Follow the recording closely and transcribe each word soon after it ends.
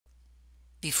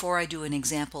Before I do an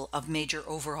example of major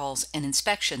overhauls and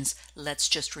inspections, let's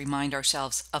just remind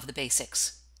ourselves of the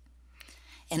basics.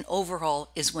 An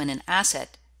overhaul is when an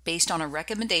asset, based on a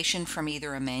recommendation from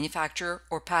either a manufacturer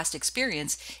or past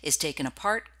experience, is taken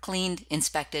apart, cleaned,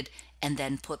 inspected, and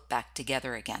then put back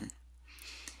together again.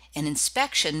 An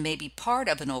inspection may be part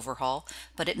of an overhaul,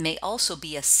 but it may also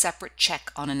be a separate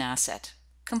check on an asset,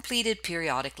 completed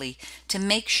periodically to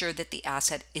make sure that the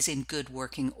asset is in good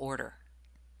working order.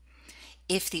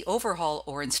 If the overhaul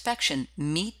or inspection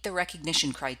meet the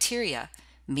recognition criteria,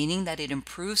 meaning that it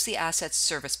improves the asset's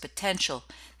service potential,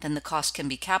 then the cost can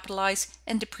be capitalized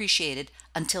and depreciated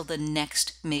until the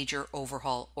next major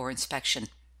overhaul or inspection.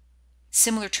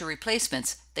 Similar to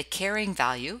replacements, the carrying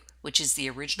value, which is the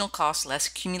original cost less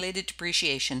accumulated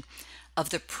depreciation, of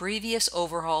the previous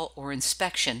overhaul or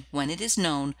inspection, when it is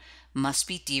known, must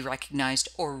be derecognized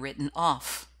or written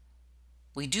off.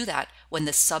 We do that when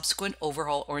the subsequent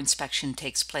overhaul or inspection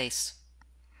takes place.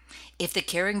 If the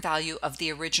carrying value of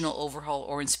the original overhaul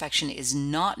or inspection is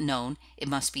not known, it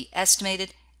must be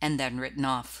estimated and then written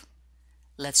off.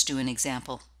 Let's do an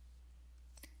example.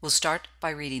 We'll start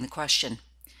by reading the question.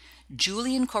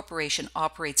 Julian Corporation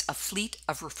operates a fleet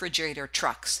of refrigerator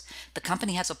trucks. The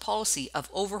company has a policy of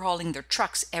overhauling their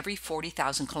trucks every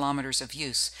 40,000 kilometers of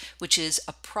use, which is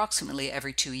approximately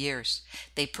every 2 years.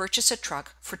 They purchase a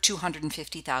truck for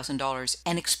 $250,000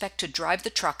 and expect to drive the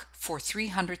truck for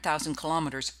 300,000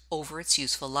 kilometers over its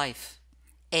useful life.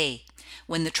 A.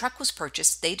 When the truck was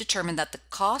purchased, they determined that the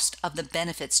cost of the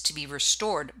benefits to be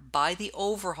restored by the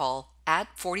overhaul at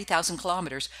 40,000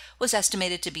 kilometers was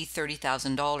estimated to be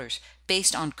 $30,000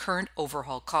 based on current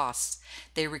overhaul costs.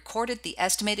 They recorded the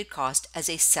estimated cost as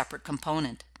a separate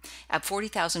component. At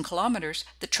 40,000 kilometers,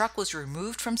 the truck was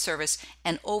removed from service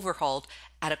and overhauled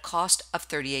at a cost of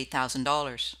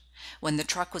 $38,000. When the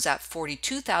truck was at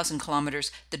 42,000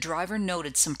 kilometers, the driver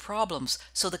noted some problems,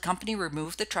 so the company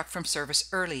removed the truck from service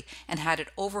early and had it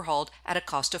overhauled at a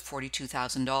cost of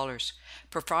 $42,000.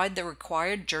 Provide the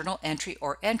required journal entry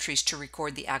or entries to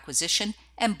record the acquisition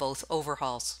and both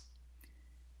overhauls.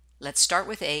 Let's start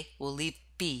with A. We'll leave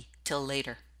B till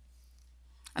later.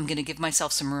 I'm going to give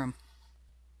myself some room.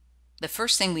 The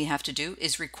first thing we have to do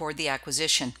is record the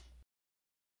acquisition.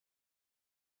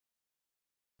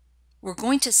 We're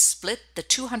going to split the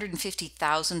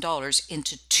 $250,000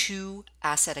 into two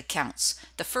asset accounts.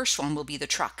 The first one will be the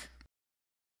truck.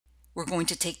 We're going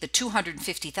to take the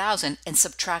 $250,000 and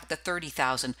subtract the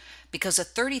 $30,000 because the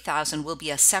 $30,000 will be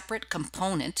a separate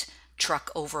component, truck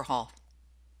overhaul.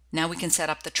 Now we can set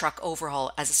up the truck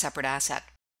overhaul as a separate asset,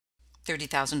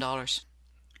 $30,000.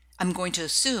 I'm going to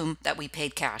assume that we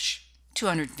paid cash,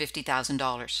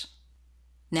 $250,000.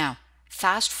 Now,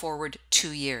 fast forward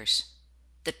 2 years.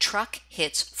 The truck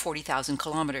hits 40,000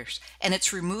 kilometers and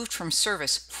it's removed from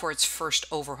service for its first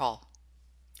overhaul.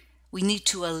 We need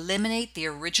to eliminate the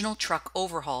original truck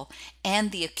overhaul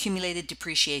and the accumulated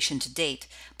depreciation to date,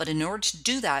 but in order to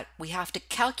do that, we have to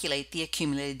calculate the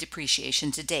accumulated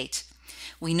depreciation to date.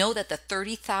 We know that the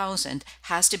 $30,000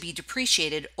 has to be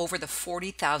depreciated over the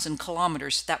 40,000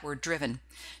 kilometers that were driven.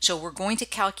 So we're going to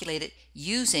calculate it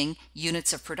using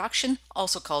units of production,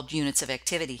 also called units of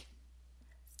activity.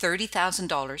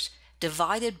 $30,000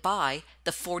 divided by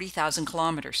the 40,000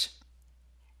 kilometers.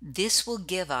 This will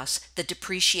give us the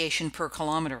depreciation per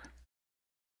kilometer.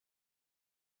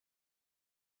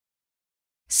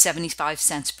 75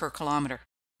 cents per kilometer.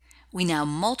 We now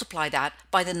multiply that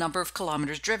by the number of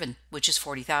kilometers driven, which is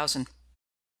 40,000.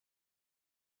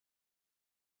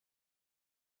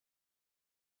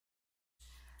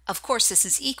 Of course, this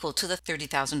is equal to the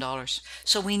 $30,000.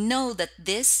 So we know that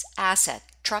this asset,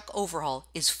 truck overhaul,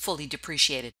 is fully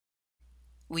depreciated.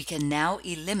 We can now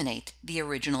eliminate the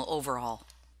original overhaul.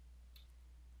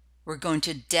 We're going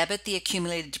to debit the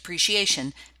accumulated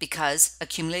depreciation because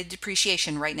accumulated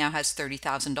depreciation right now has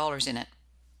 $30,000 in it.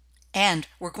 And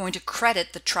we're going to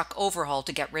credit the truck overhaul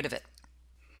to get rid of it.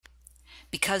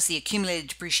 Because the accumulated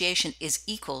depreciation is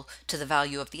equal to the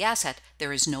value of the asset,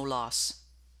 there is no loss.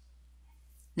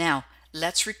 Now,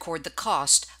 let's record the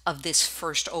cost of this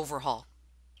first overhaul.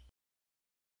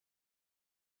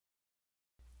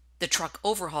 The truck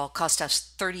overhaul cost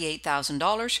us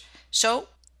 $38,000, so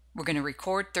we're going to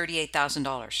record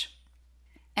 $38,000.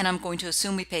 And I'm going to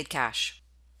assume we paid cash.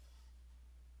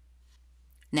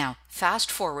 Now,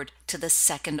 fast forward to the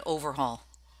second overhaul.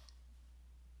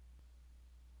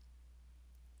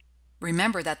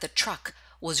 Remember that the truck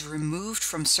was removed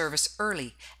from service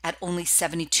early at only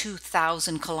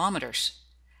 72,000 kilometers.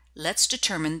 Let's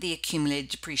determine the accumulated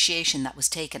depreciation that was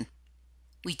taken.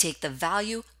 We take the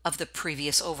value of the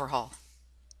previous overhaul.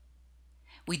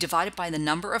 we divide it by the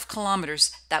number of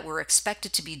kilometers that were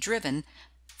expected to be driven,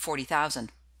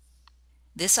 40,000.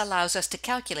 This allows us to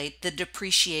calculate the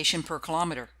depreciation per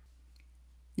kilometer,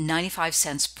 95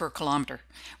 cents per kilometer.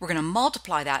 We're going to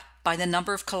multiply that by the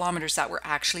number of kilometers that were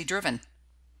actually driven.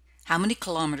 How many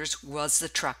kilometers was the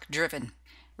truck driven?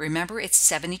 Remember, it's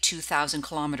 72,000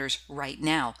 kilometers right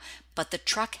now, but the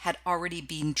truck had already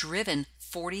been driven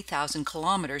 40,000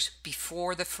 kilometers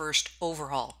before the first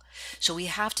overhaul. So we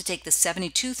have to take the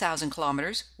 72,000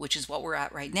 kilometers, which is what we're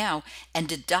at right now, and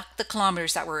deduct the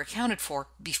kilometers that were accounted for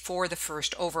before the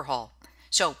first overhaul.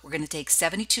 So we're going to take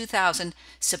 72,000,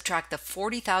 subtract the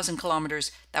 40,000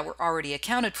 kilometers that were already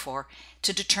accounted for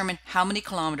to determine how many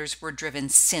kilometers were driven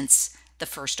since the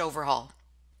first overhaul.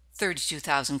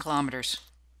 32,000 kilometers.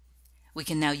 We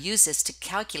can now use this to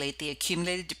calculate the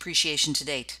accumulated depreciation to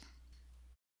date.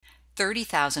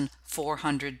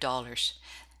 $30,400.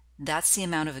 That's the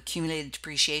amount of accumulated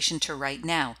depreciation to right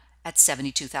now at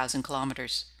 72,000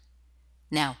 kilometers.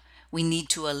 Now, we need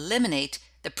to eliminate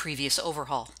the previous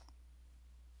overhaul.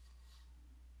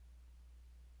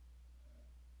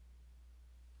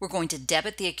 We're going to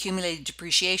debit the accumulated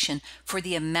depreciation for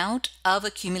the amount of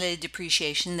accumulated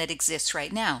depreciation that exists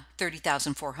right now,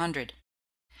 $30,400.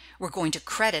 We're going to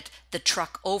credit the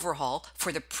truck overhaul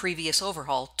for the previous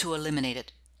overhaul to eliminate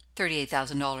it,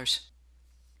 $38,000.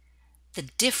 The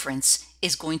difference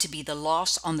is going to be the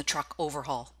loss on the truck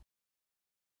overhaul.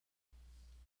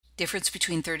 Difference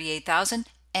between 38,000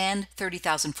 and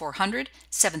 30,400,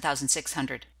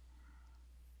 7,600.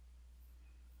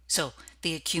 So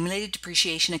the accumulated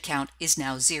depreciation account is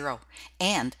now zero,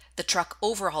 and the truck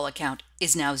overhaul account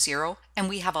is now zero, and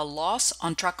we have a loss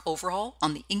on truck overhaul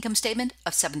on the income statement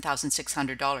of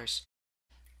 $7,600.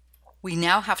 We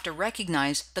now have to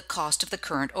recognize the cost of the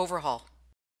current overhaul.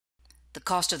 The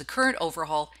cost of the current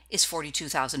overhaul is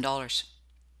 $42,000.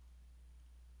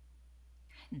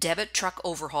 Debit truck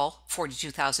overhaul,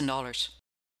 $42,000.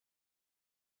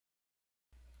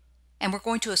 And we're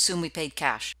going to assume we paid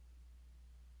cash.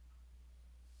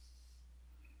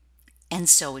 And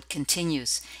so it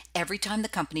continues. Every time the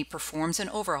company performs an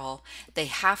overhaul, they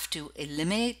have to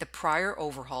eliminate the prior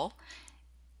overhaul.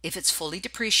 If it's fully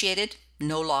depreciated,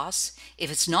 no loss. If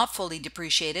it's not fully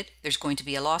depreciated, there's going to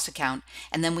be a loss account.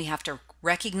 And then we have to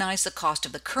recognize the cost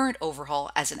of the current overhaul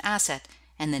as an asset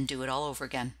and then do it all over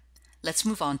again. Let's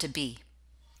move on to B.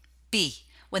 B.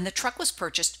 When the truck was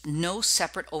purchased, no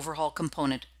separate overhaul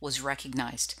component was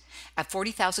recognized. At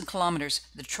 40,000 kilometers,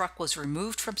 the truck was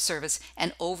removed from service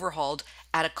and overhauled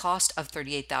at a cost of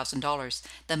 $38,000.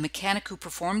 The mechanic who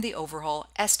performed the overhaul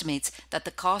estimates that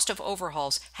the cost of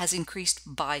overhauls has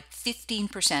increased by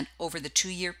 15% over the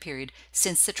 2-year period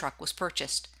since the truck was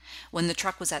purchased. When the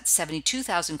truck was at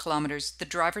 72,000 kilometers, the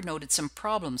driver noted some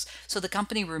problems, so the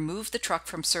company removed the truck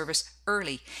from service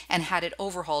early and had it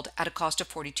overhauled at a cost of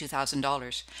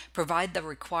 $42,000. Provide the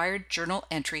required journal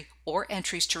entry or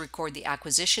entries to record the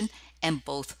acquisition and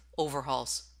both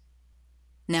overhauls.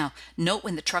 Now, note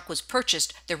when the truck was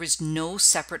purchased, there was no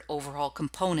separate overhaul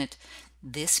component.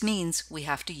 This means we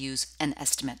have to use an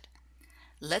estimate.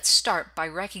 Let's start by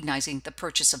recognizing the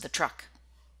purchase of the truck.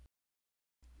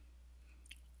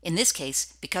 In this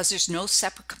case, because there's no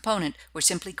separate component, we're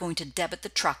simply going to debit the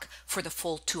truck for the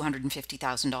full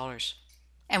 $250,000.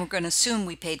 And we're going to assume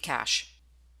we paid cash.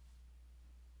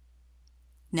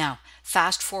 Now,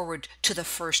 fast forward to the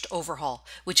first overhaul,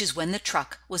 which is when the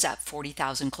truck was at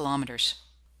 40,000 kilometers.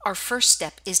 Our first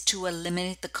step is to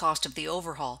eliminate the cost of the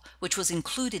overhaul, which was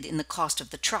included in the cost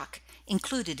of the truck,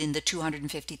 included in the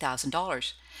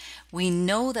 $250,000. We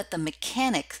know that the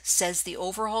mechanic says the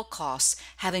overhaul costs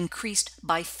have increased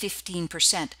by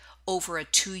 15% over a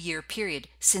 2-year period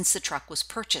since the truck was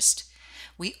purchased.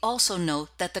 We also know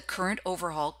that the current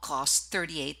overhaul costs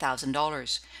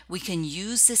 $38,000. We can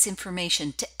use this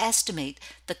information to estimate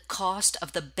the cost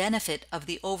of the benefit of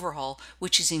the overhaul,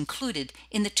 which is included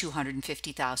in the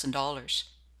 $250,000.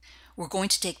 We're going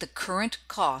to take the current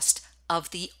cost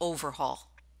of the overhaul,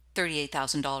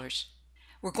 $38,000.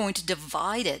 We're going to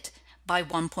divide it by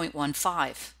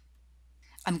 1.15.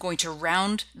 I'm going to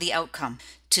round the outcome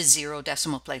to 0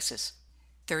 decimal places.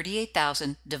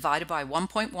 38,000 divided by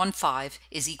 1.15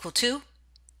 is equal to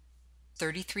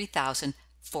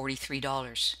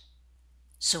 $33,043.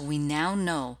 So we now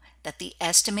know that the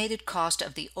estimated cost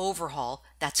of the overhaul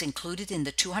that's included in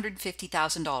the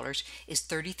 $250,000 is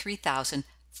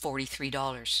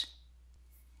 $33,043.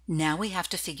 Now we have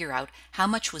to figure out how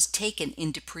much was taken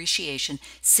in depreciation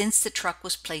since the truck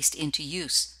was placed into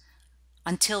use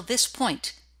until this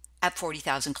point at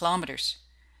 40,000 kilometers.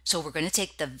 So we're going to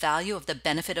take the value of the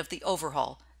benefit of the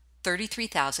overhaul,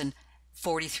 $33,043,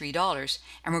 $43,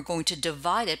 and we're going to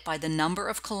divide it by the number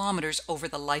of kilometers over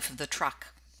the life of the truck.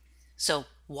 So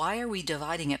why are we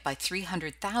dividing it by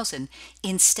 300,000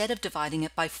 instead of dividing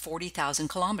it by 40,000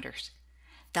 kilometers?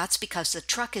 That's because the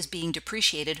truck is being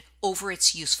depreciated over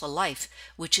its useful life,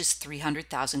 which is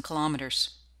 300,000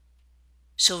 kilometers.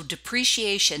 So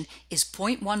depreciation is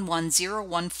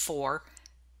 0.11014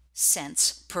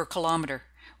 cents per kilometer.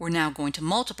 We're now going to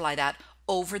multiply that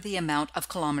over the amount of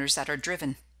kilometers that are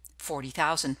driven,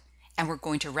 40,000, and we're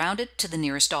going to round it to the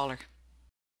nearest dollar.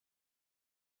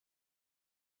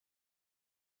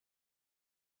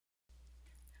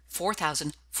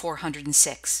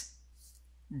 $4,406.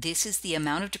 This is the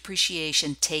amount of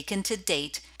depreciation taken to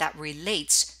date that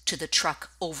relates to the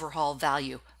truck overhaul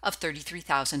value of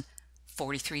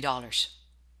 $33,043.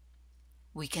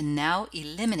 We can now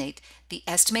eliminate the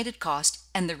estimated cost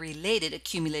and the related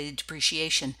accumulated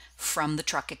depreciation from the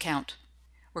truck account.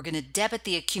 We're going to debit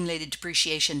the accumulated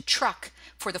depreciation truck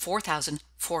for the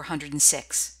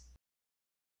 $4,406.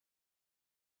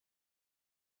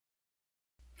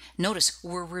 Notice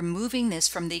we're removing this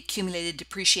from the accumulated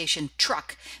depreciation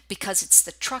truck because it's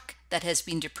the truck that has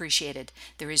been depreciated.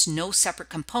 There is no separate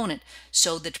component,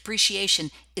 so the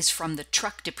depreciation is from the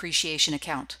truck depreciation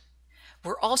account.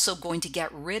 We're also going to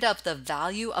get rid of the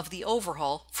value of the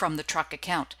overhaul from the truck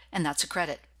account, and that's a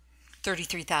credit,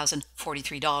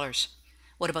 $33,043.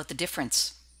 What about the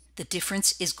difference? The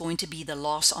difference is going to be the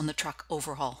loss on the truck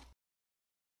overhaul.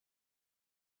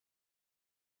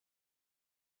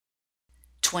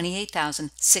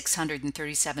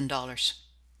 $28,637.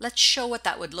 Let's show what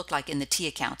that would look like in the T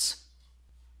accounts.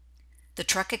 The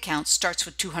truck account starts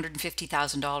with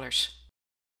 $250,000.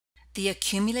 The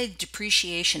accumulated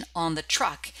depreciation on the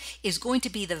truck is going to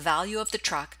be the value of the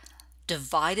truck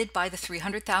divided by the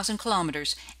 300,000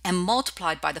 kilometers and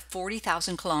multiplied by the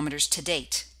 40,000 kilometers to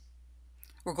date.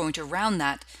 We're going to round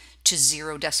that to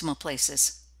 0 decimal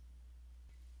places.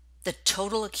 The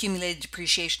total accumulated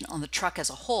depreciation on the truck as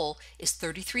a whole is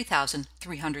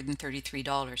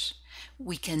 $33,333.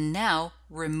 We can now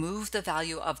remove the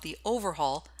value of the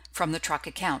overhaul from the truck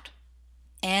account,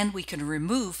 and we can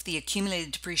remove the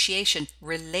accumulated depreciation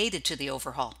related to the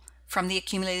overhaul from the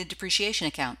accumulated depreciation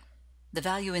account. The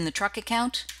value in the truck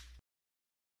account,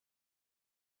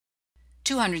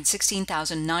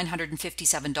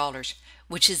 $216,957,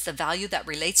 which is the value that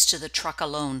relates to the truck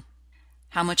alone.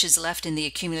 How much is left in the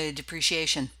accumulated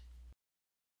depreciation?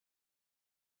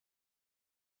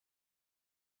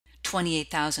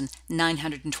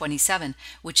 $28,927,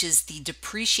 which is the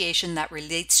depreciation that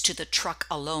relates to the truck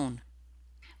alone.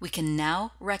 We can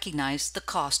now recognize the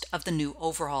cost of the new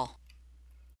overhaul.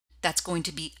 That's going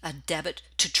to be a debit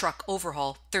to truck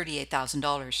overhaul,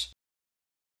 $38,000.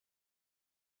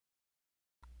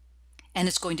 And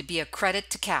it's going to be a credit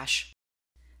to cash,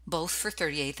 both for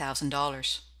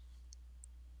 $38,000.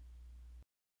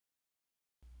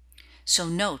 So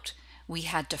note, we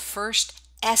had to first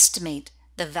estimate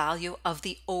the value of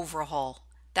the overhaul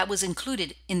that was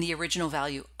included in the original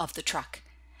value of the truck.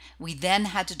 We then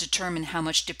had to determine how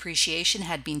much depreciation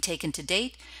had been taken to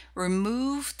date,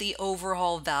 remove the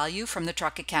overhaul value from the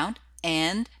truck account,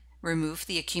 and remove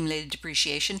the accumulated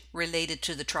depreciation related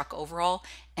to the truck overhaul,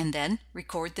 and then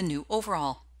record the new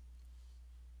overhaul.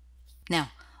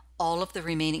 Now, all of the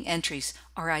remaining entries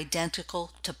are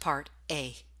identical to Part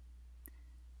A.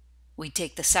 We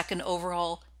take the second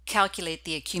overhaul, calculate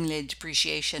the accumulated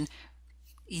depreciation,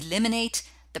 eliminate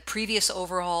the previous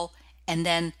overhaul, and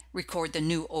then record the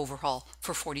new overhaul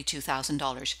for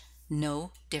 $42,000.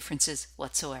 No differences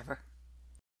whatsoever.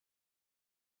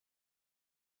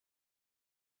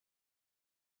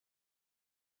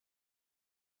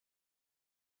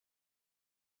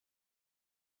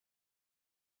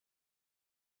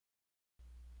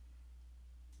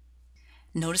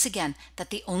 Notice again that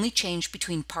the only change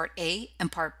between Part A and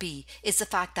Part B is the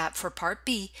fact that for Part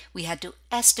B, we had to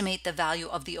estimate the value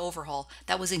of the overhaul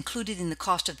that was included in the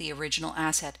cost of the original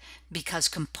asset because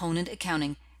component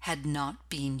accounting had not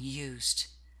been used.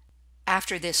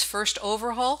 After this first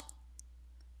overhaul,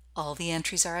 all the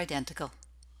entries are identical.